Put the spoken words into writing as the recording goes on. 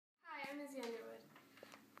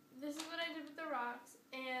this is what I did with the rocks,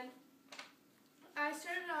 and I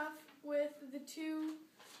started off with the two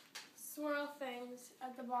swirl things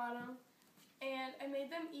at the bottom, and I made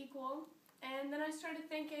them equal, and then I started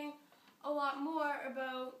thinking a lot more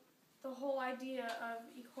about the whole idea of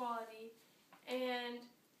equality, and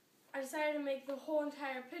I decided to make the whole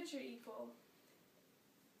entire picture equal.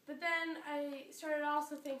 But then I started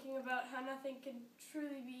also thinking about how nothing can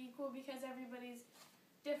truly be equal because everybody's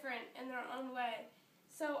different in their own way.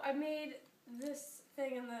 So I made this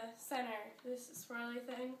thing in the center, this swirly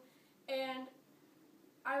thing, and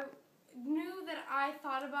I knew that I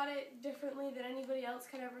thought about it differently than anybody else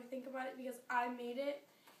could ever think about it because I made it.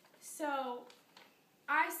 So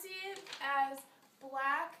I see it as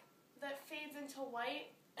black that fades into white,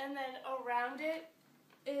 and then around it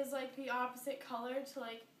is like the opposite color to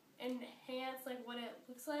like enhance like what it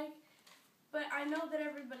looks like. But I know that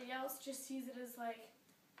everybody else just sees it as like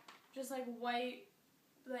just like white,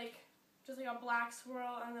 like just like a black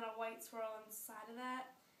swirl and then a white swirl inside of that.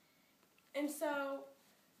 And so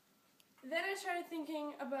then I started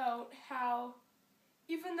thinking about how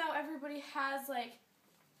even though everybody has like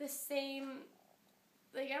the same,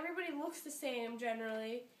 like everybody looks the same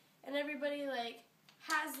generally, and everybody like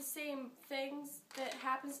has the same things that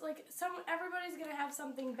happens, like everybody's gonna have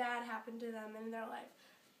something bad happen to them in their life.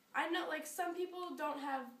 I know like some people don't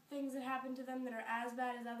have things that happen to them that are as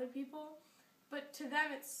bad as other people, but to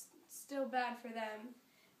them it's still bad for them,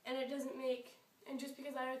 and it doesn't make, and just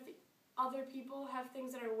because other people have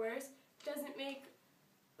things that are worse doesn't make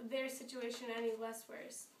their situation any less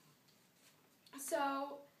worse.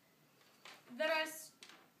 So then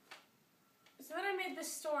I made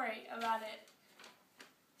this story about it.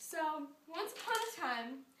 So once upon a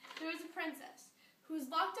time, there was a princess who was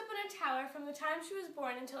locked up in a tower from the time she was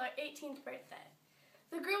born until her 18th birthday.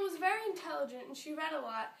 The girl was very intelligent, and she read a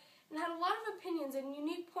lot and had a lot of opinions and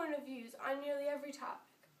unique point of views on nearly every topic.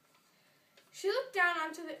 She looked down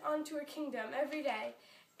onto her kingdom every day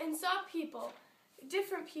and saw people,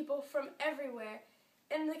 different people from everywhere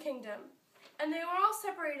in the kingdom, and they were all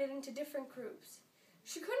separated into different groups.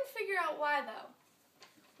 She couldn't figure out why, though.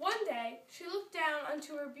 One day, she looked down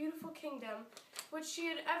onto her beautiful kingdom, which she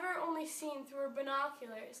had ever only seen through her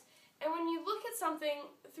binoculars. And when you look at something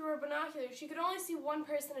through her binoculars, she could only see one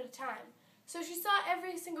person at a time. So she saw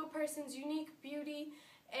every single person's unique beauty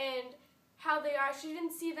and how they are. She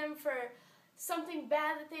didn't see them for something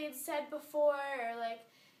bad that they had said before or like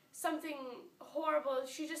something horrible.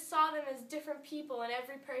 She just saw them as different people, and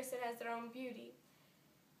every person has their own beauty.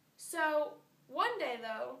 So one day,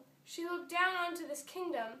 though, she looked down onto this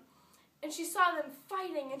kingdom, and she saw them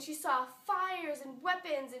fighting, and she saw fires and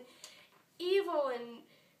weapons and evil and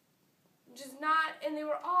and they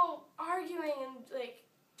were all arguing and like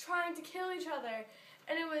trying to kill each other,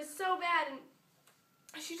 and it was so bad, and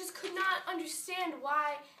she just could not understand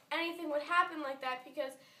why anything would happen like that,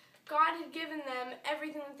 because God had given them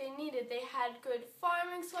everything that they needed. They had good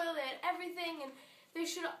farming soil, they had everything, and they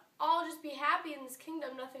should all just be happy in this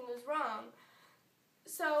kingdom. Nothing was wrong.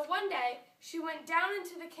 So one day, she went down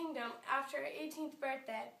into the kingdom after her 18th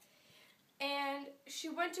birthday, and she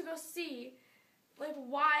went to go see like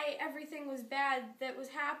why everything was bad that was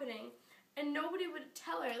happening, and nobody would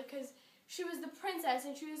tell her because she was the princess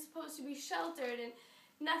and she was supposed to be sheltered and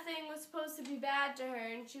nothing was supposed to be bad to her,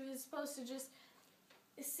 and she was supposed to just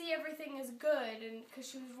see everything as good, and because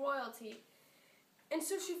she was royalty. And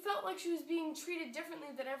so she felt like she was being treated differently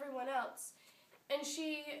than everyone else, and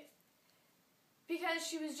because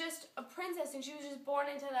she was just a princess and she was just born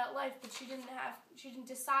into that life, but she didn't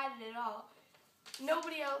decide it at all.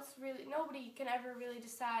 Nobody can ever really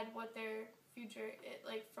decide what their future,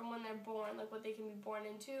 like from when they're born, like what they can be born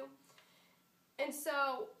into. And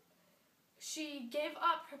so she gave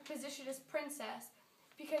up her position as princess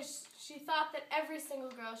because she thought that every single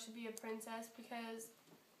girl should be a princess, because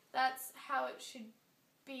that's how it should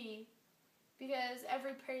be, because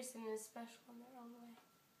every person is special in their own way.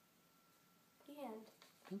 The end.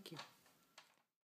 Thank you.